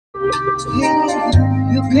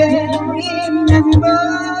You can remember.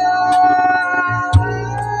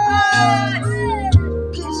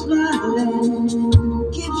 Keep smiling,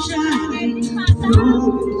 keep shining. Know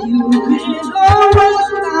you can always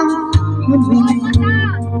count on me.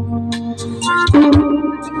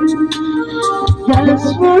 That's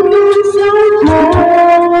what it's all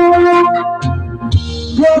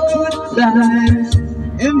for good times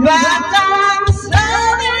and bad times.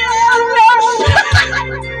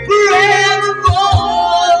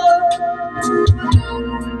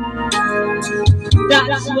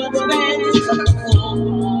 That's what's meant for.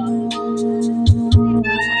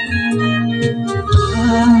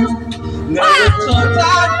 Never thought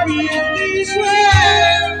I'd really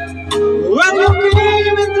share when you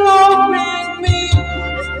came and told me.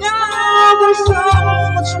 Now there's so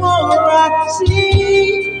much more I can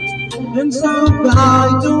see. And so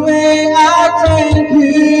by the way I thank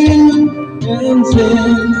you and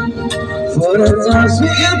sing for the times we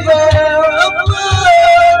fell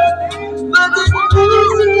apart. But the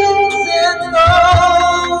easiest and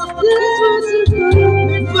all this was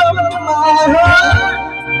me from my heart.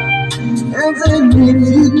 And then if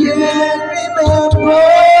you can't remember,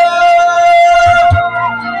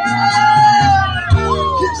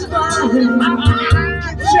 keep smiling,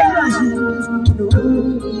 keep trying.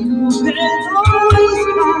 You can always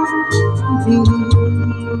count me.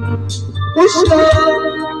 For sure,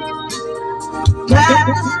 got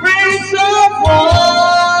the springs of war.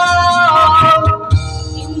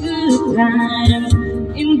 In good times,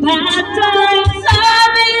 in bad times, I'll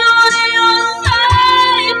be on your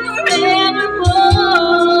side forevermore.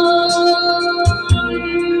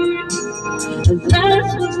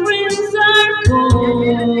 That's what friends are for.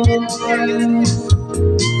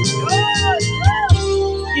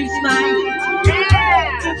 Keep smiling,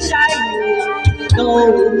 keep shining. Know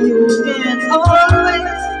you can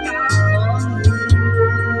always count on me.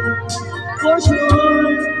 For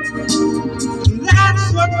sure, that's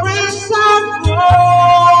what friends are for.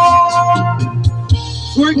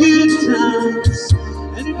 For good times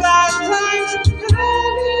and bad times, I'll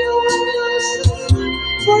be on your side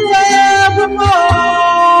forevermore.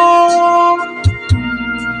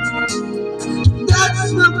 That's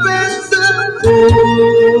what friends are for.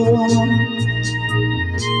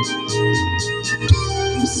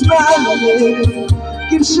 Keep smiling,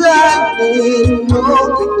 keep shining. Know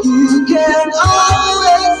that you can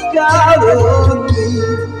always count on me.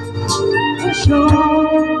 For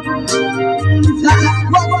sure, that's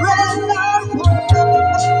what friends are for.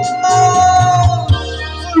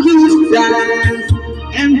 Good times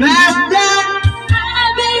and bad